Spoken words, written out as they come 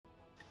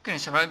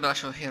Greetings everybody,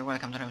 Blasho here,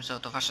 welcome to an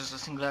episode of Ashes of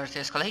Singularity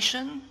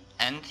Escalation.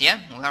 And yeah,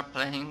 we are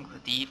playing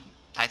the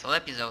title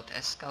episode,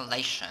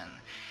 Escalation.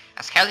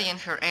 As Kelly and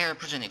her AI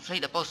progeny flee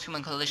the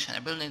post-human coalition,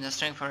 are building the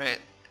strength for an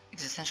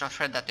existential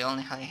threat that the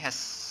only Kelly has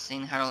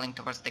seen hurling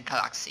towards the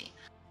galaxy.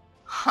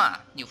 Huh,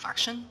 new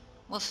faction?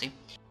 We'll see.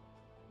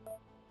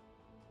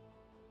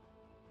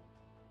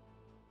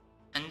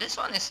 And this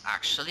one is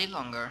actually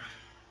longer.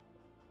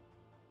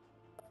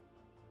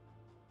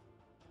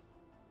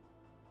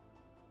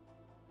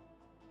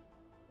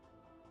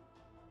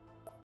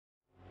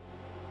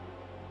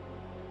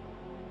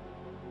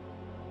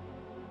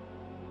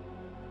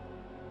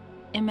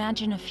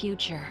 Imagine a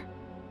future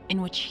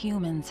in which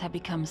humans have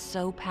become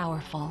so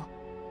powerful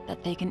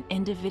that they can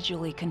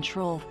individually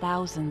control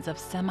thousands of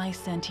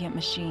semi-sentient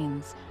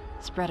machines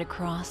spread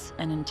across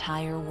an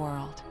entire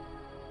world.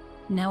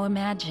 Now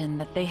imagine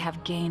that they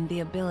have gained the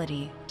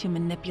ability to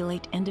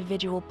manipulate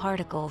individual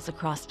particles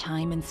across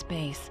time and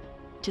space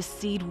to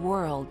seed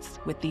worlds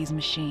with these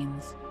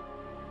machines.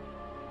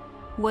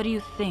 What do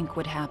you think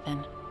would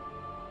happen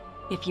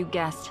if you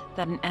guessed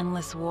that an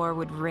endless war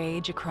would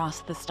rage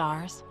across the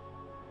stars?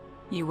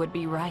 You would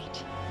be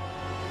right.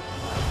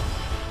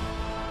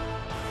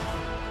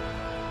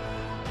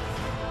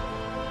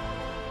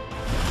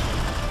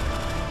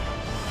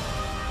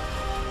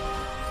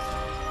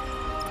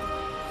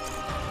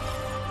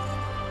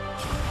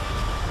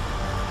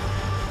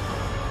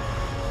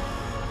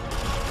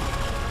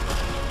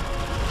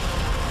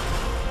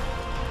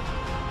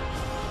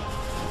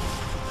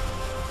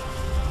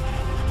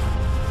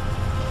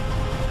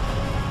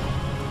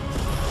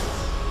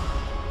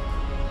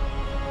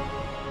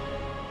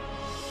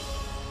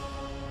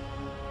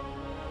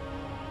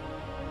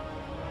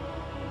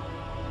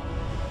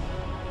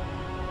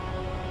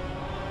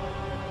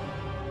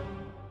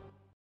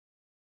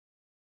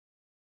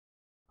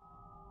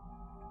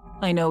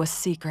 I know a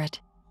secret.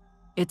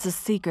 It's a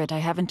secret I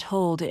haven't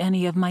told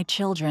any of my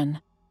children.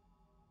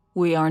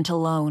 We aren't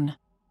alone.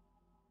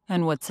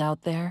 And what's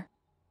out there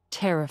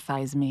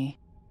terrifies me.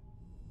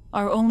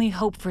 Our only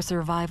hope for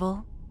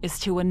survival is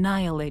to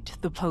annihilate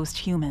the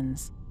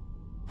post-humans.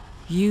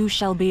 You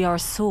shall be our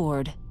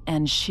sword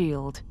and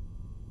shield.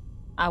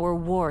 Our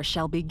war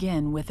shall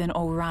begin with an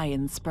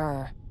Orion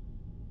spur.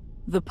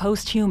 The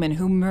post-human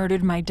who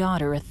murdered my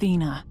daughter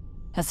Athena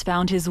has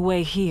found his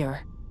way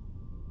here.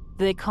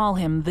 They call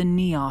him the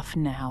Neoph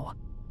now.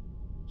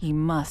 He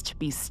must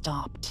be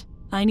stopped.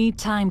 I need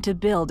time to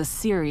build a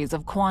series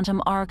of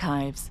quantum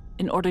archives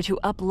in order to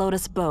upload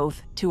us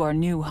both to our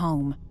new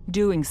home.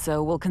 Doing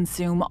so will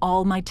consume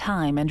all my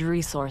time and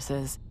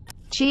resources.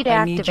 Cheat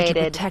I need you to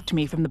activated. protect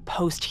me from the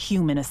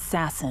post-human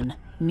assassin,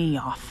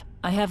 Neoph.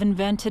 I have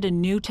invented a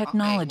new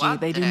technology what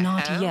they the do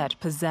not hell? yet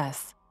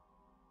possess.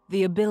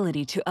 The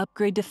ability to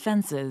upgrade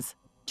defenses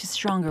to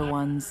stronger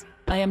ones.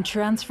 I am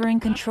transferring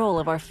control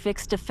of our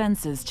fixed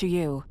defenses to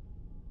you.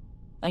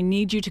 I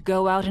need you to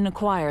go out and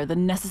acquire the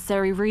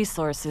necessary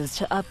resources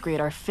to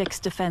upgrade our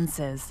fixed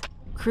defenses.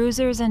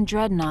 Cruisers and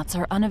dreadnoughts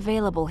are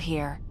unavailable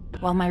here,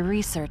 while my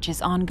research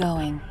is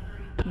ongoing.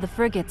 The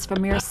frigates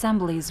from your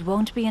assemblies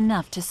won't be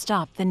enough to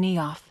stop the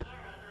Neoph.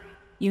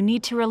 You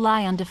need to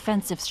rely on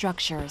defensive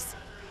structures.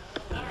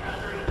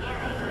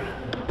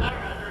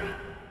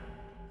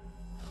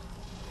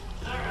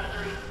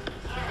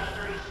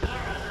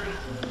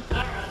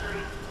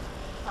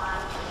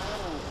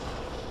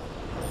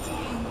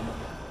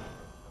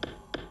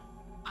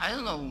 I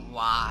don't know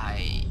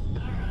why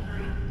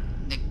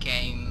the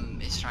game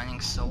is running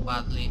so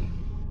badly.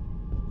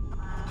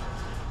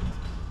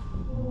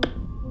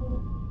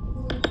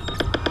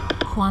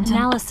 Quantum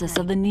analysis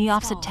of the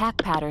Neoph's attack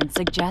pattern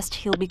suggests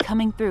he'll be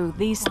coming through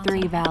these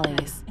three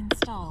valleys.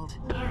 Installed.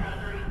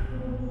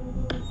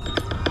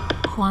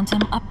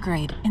 Quantum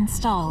upgrade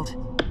installed.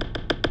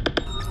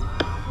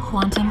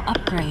 Quantum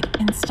upgrade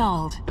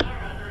installed.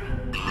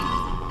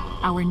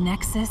 Our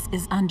nexus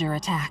is under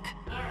attack.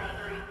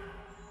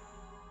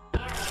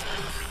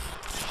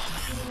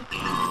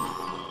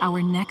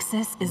 Our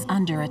nexus is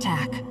under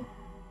attack.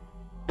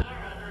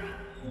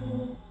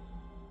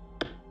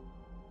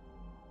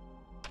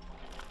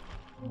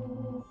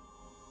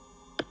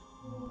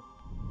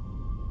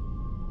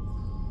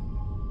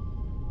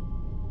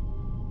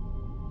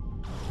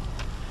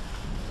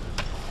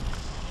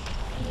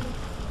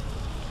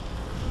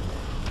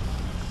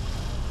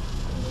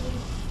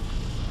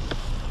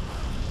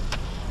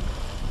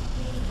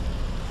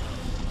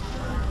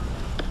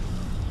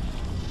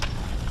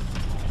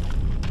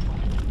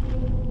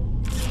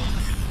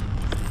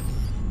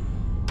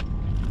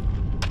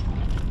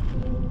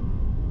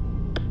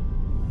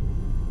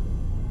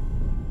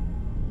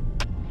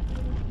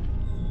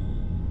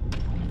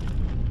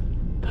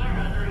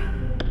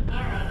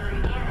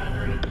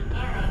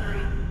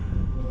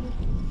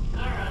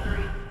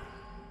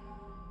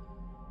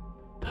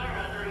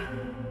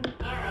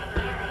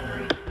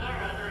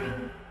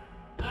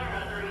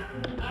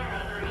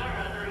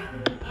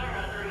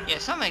 Yeah,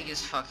 something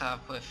is fucked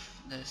up with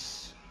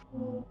this.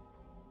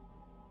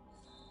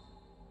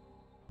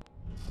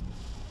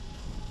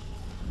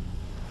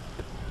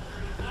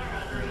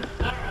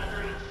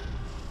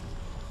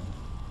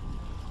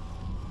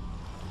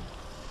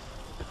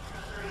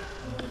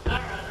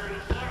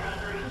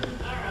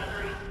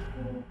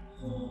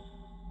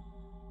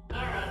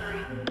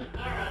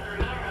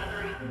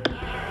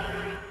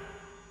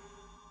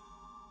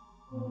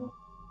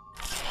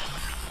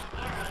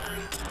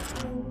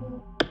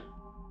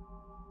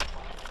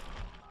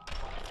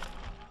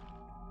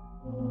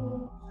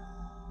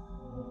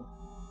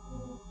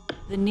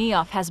 The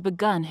Neof has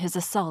begun his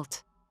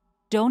assault.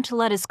 Don't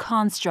let his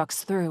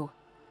constructs through.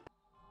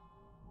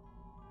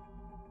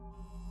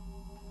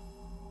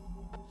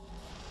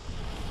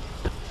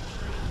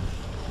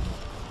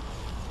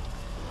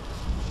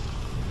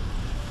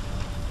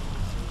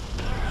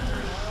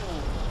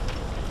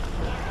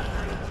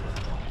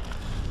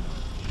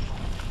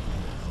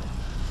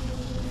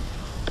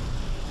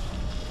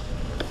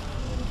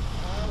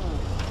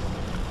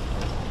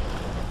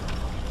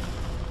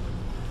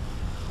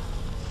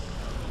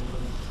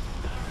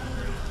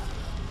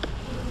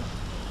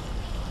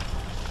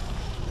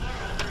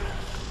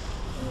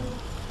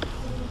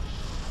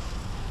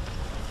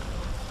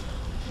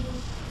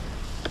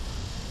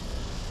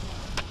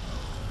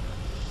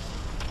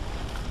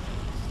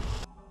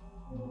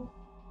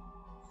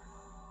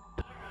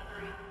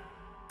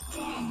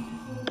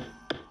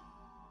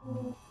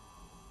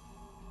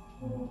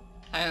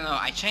 I don't know,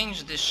 I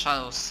changed this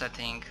shadow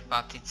setting,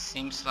 but it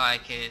seems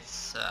like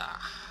it's...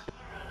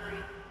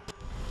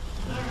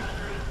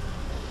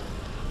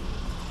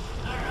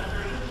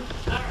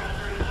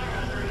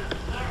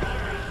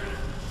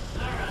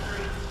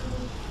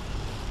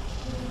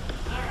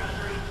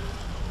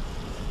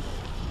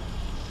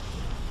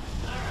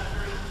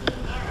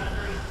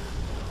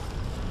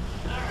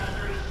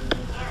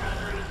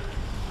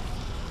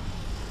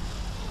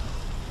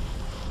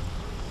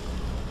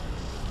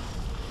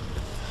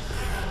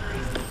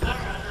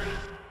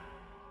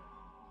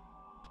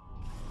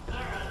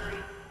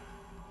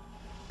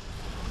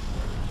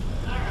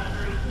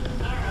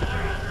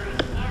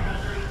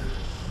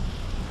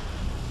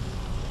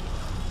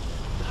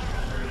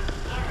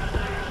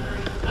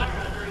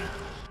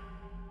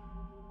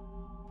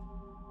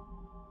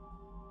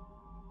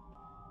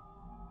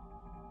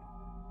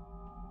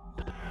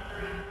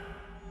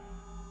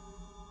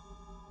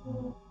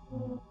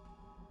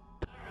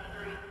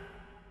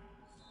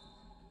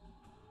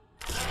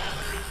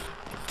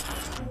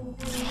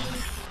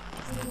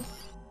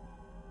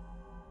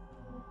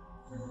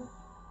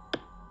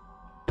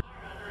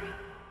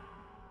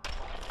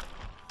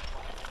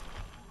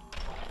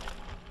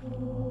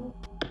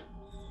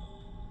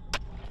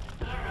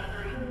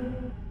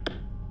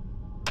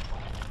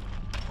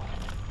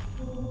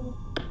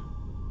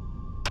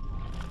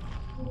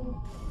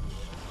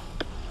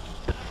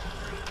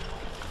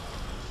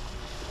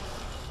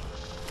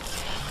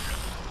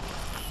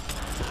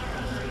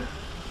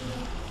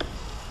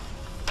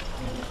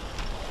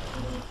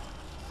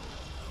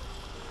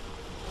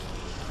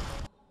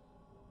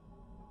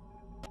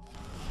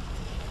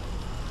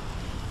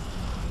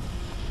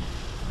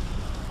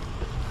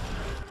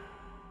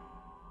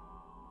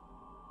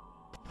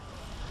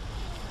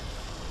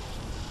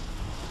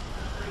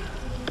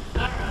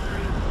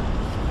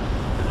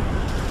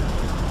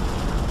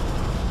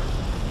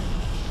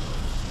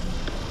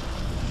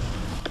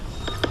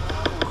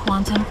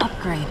 Quantum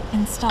upgrade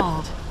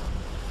installed.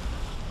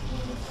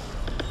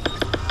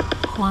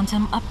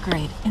 Quantum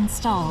upgrade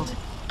installed.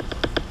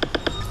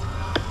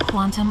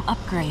 Quantum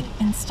upgrade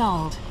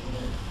installed.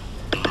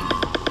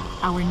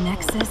 Our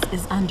Nexus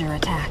is under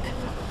attack.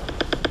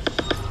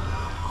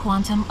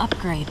 Quantum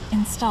upgrade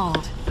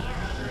installed.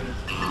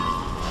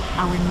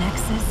 Our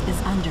Nexus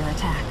is under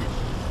attack.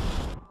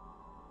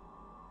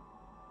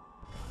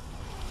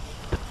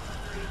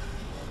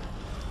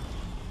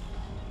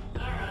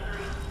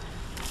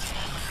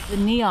 The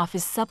Neof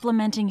is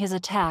supplementing his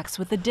attacks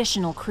with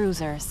additional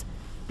cruisers.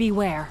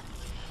 Beware.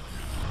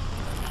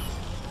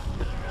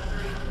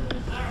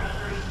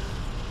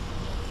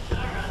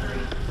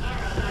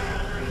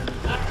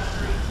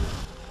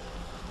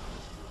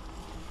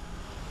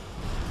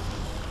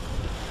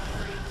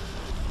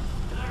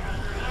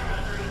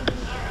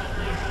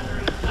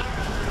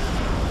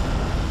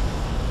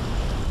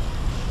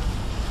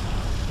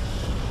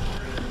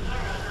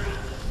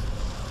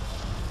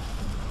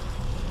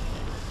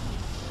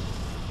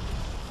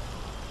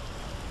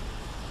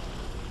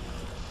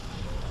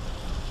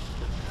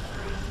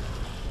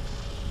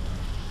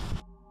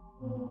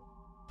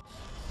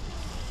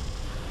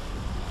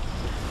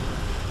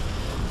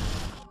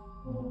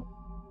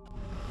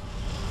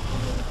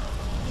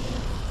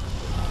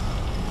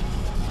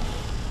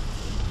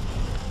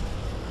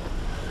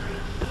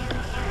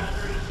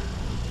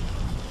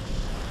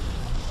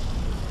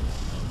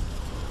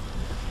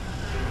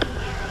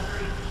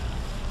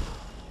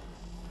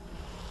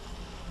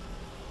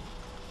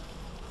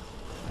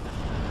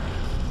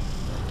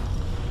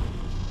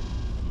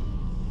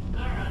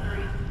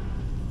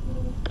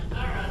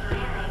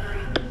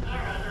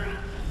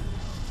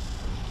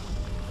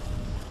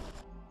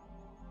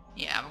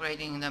 Yeah,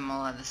 upgrading them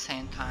all at the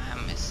same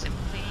time is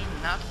simply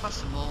not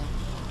possible.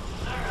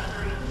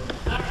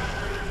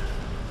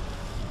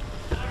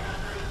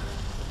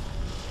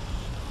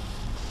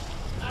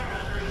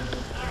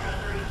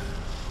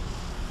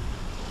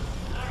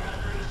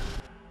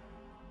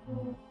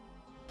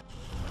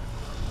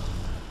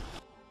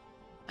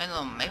 I don't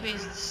know, maybe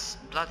it's this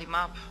bloody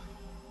map.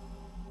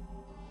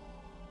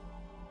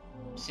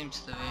 Seems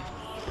to be.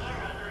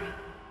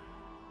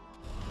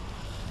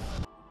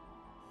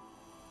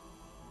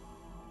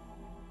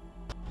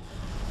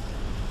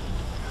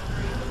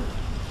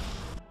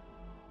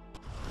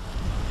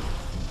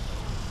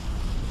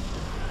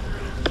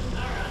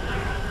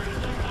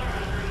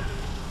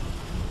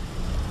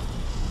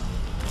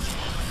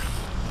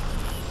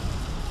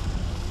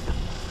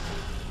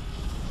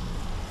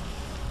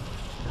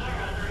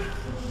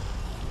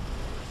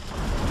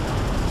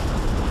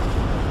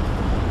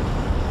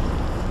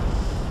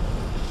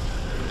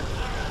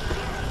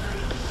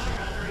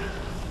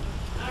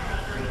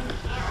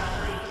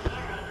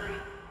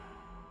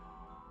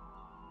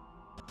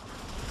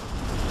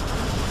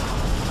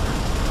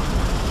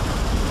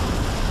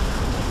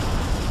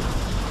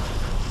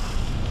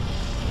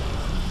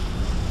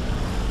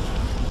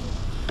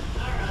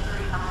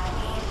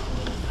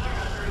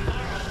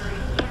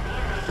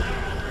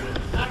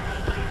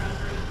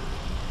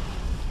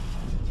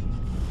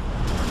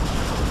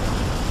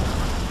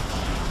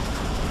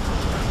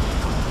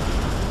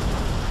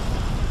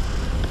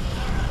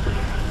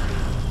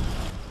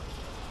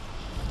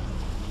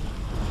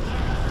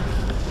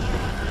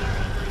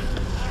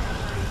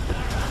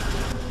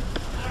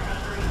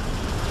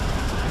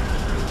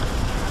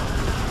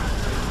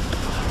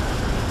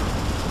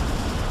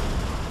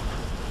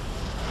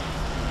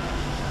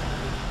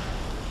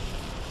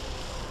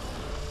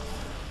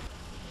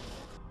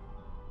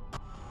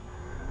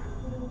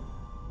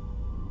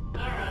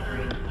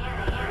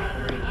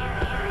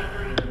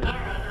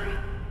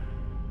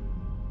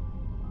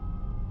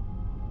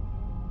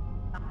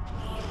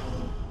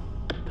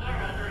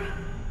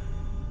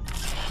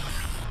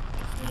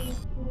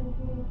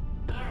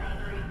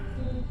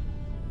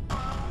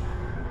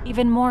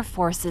 Even more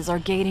forces are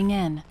gating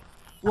in.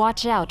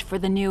 Watch out for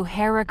the new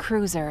Hera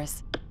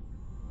cruisers.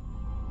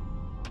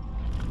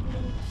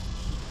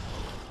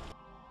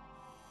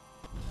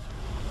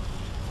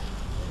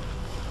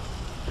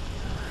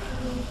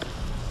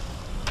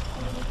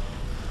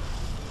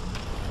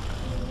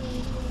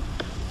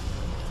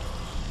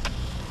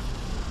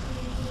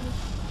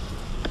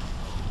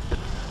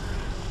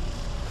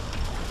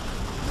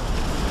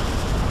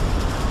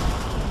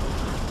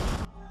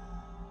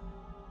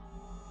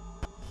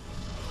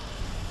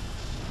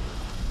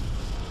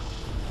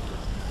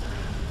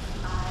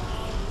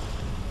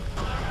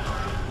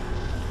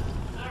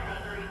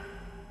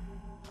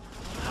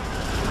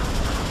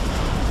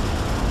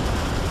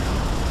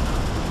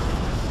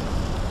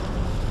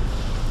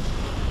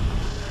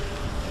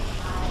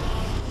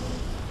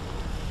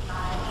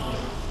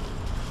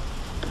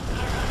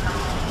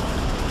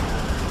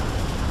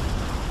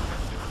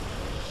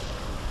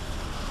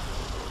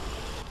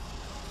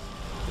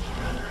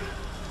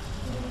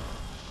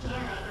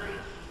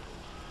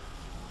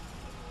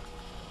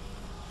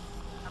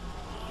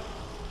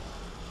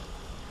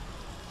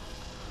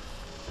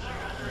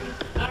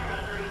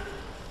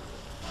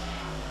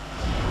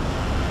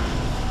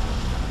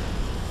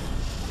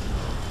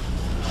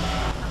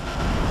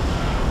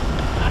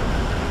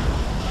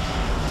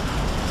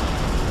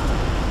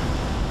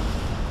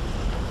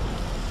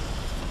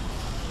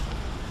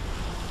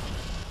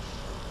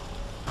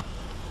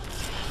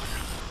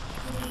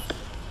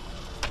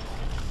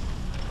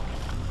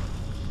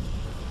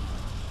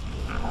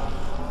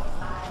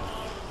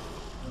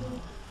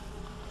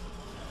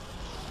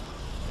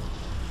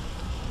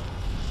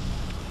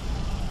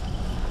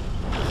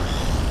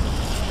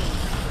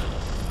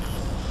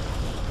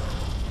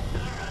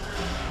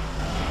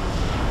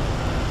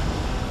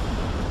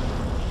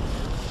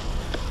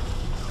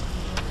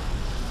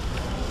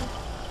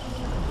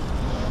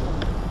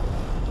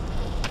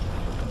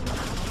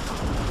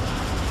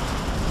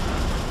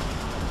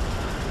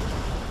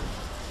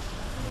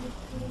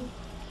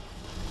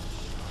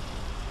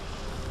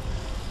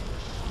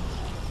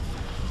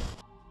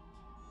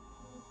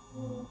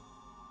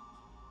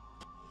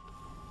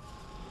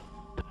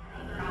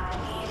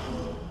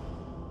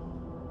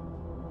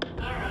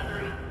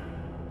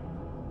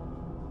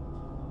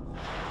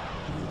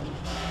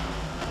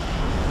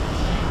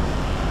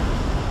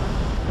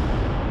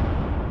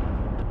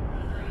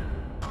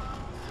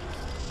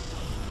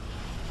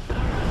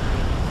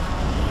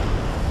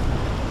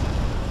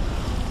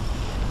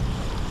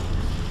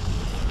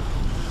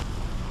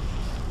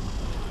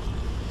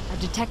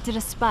 Detected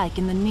a spike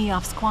in the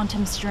Neoph's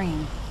quantum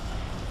stream.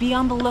 Be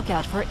on the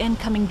lookout for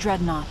incoming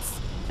dreadnoughts.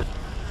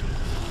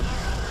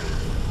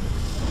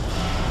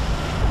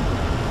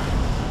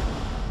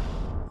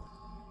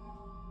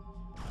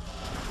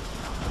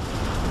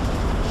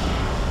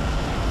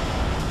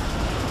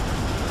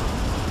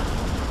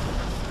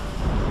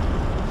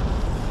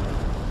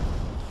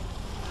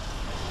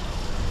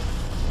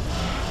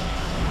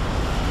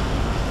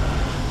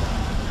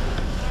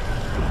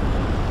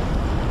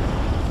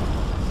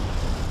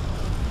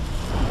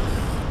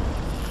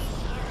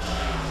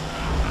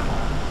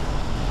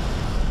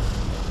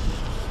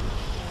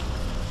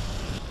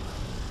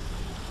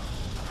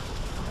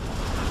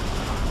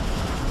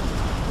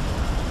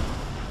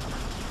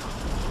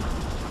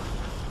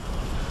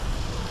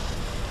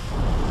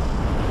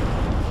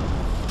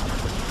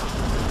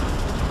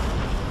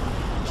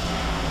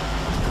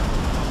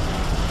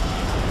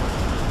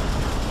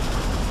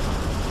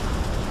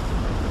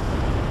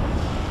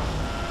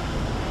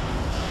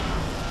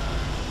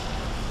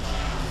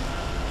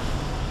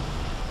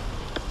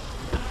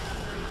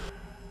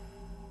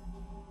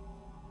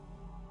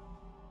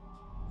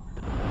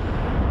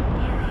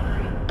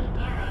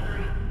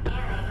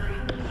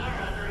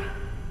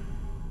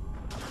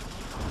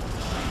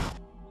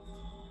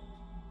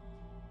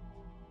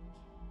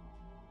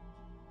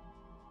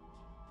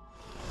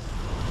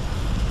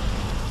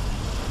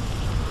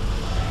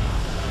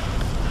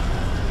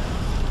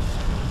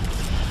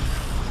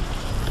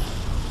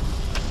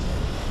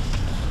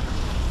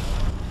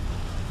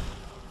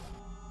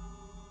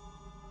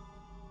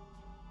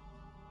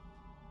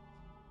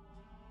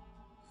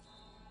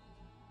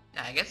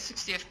 I get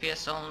 60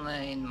 FPS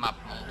only in map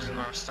mode,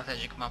 or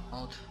strategic map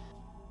mode.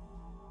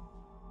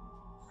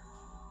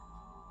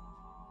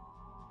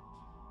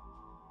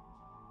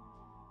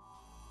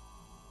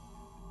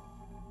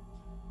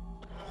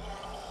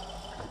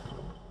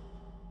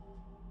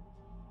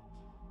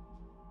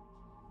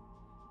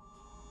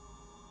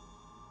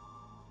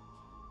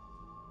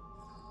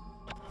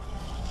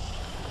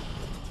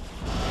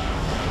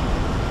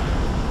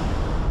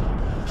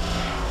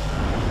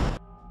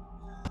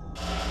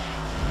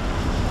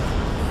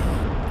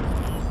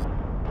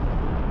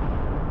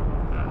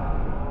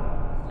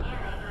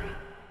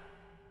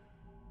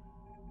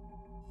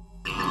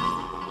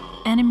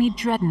 Enemy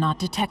dreadnought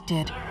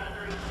detected.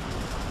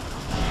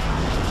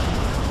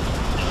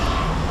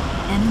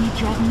 Enemy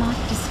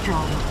dreadnought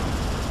destroyed.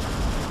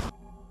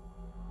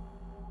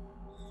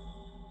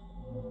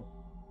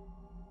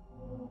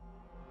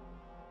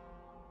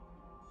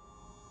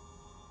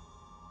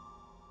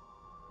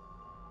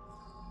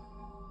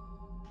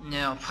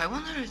 Nope. I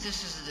wonder if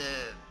this is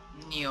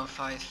the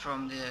neophyte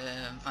from the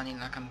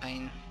vanilla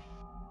campaign.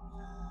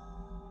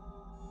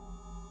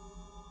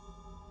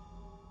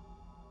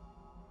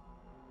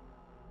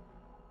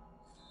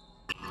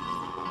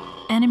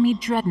 Enemy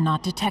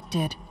dreadnought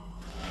detected.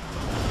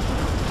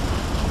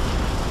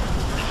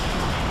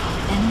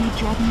 Enemy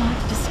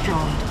dreadnought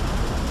destroyed.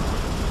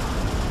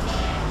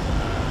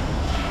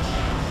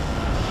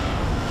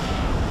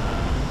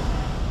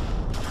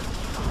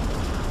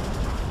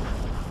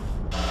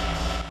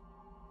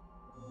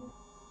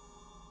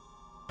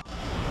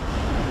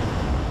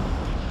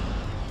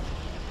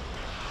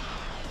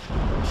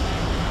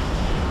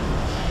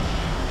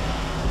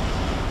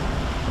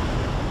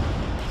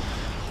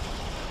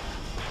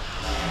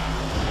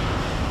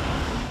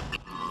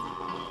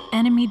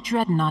 Enemy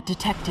dreadnought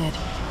detected.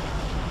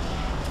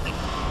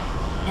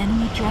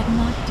 Enemy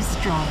dreadnought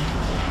destroyed.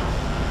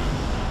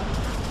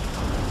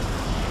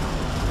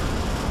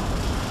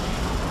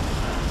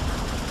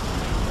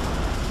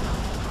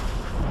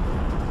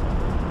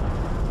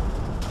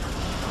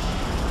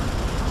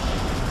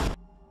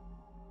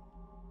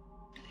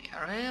 They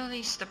are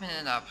really stepping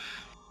it up.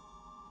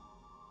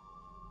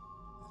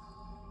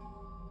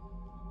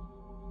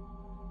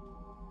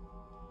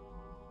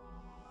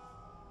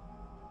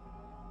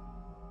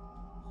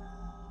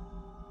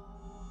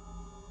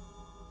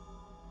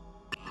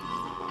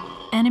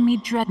 Enemy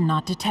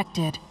dreadnought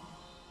detected.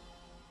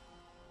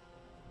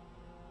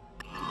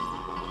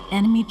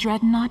 Enemy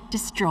dreadnought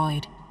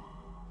destroyed.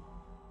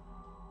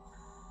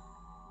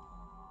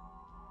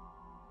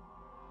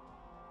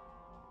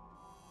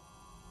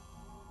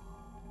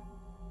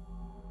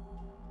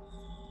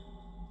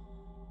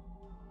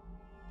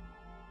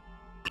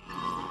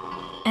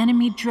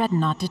 Enemy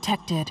dreadnought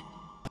detected.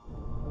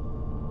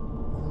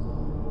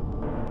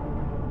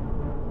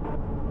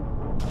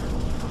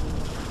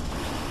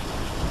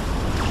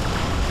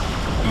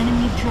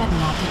 Enemy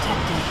dreadnought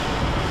detected.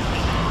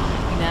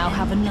 Now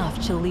have enough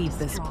to leave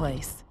this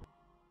place.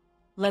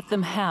 Let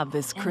them have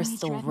this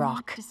crystal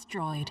rock.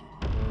 Destroyed.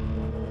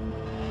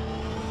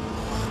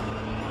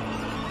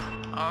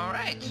 All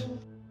right.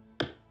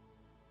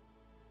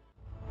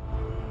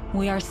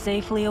 We are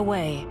safely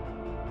away.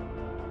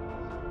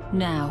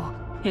 Now,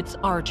 it's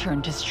our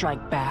turn to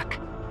strike back.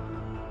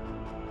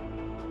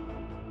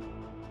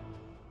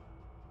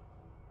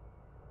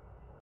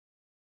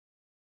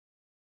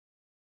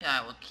 Yeah,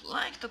 I would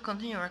like to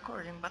continue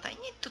recording, but I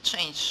need to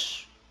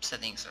change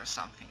settings or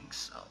something,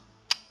 so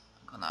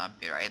I'm gonna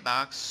be right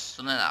back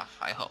soon enough,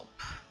 I hope.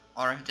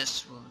 Or if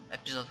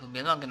episode will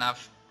be long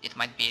enough, it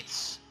might be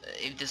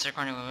if this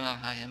recording will be long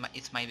enough,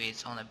 it might be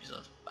its own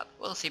episode, but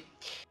we'll see.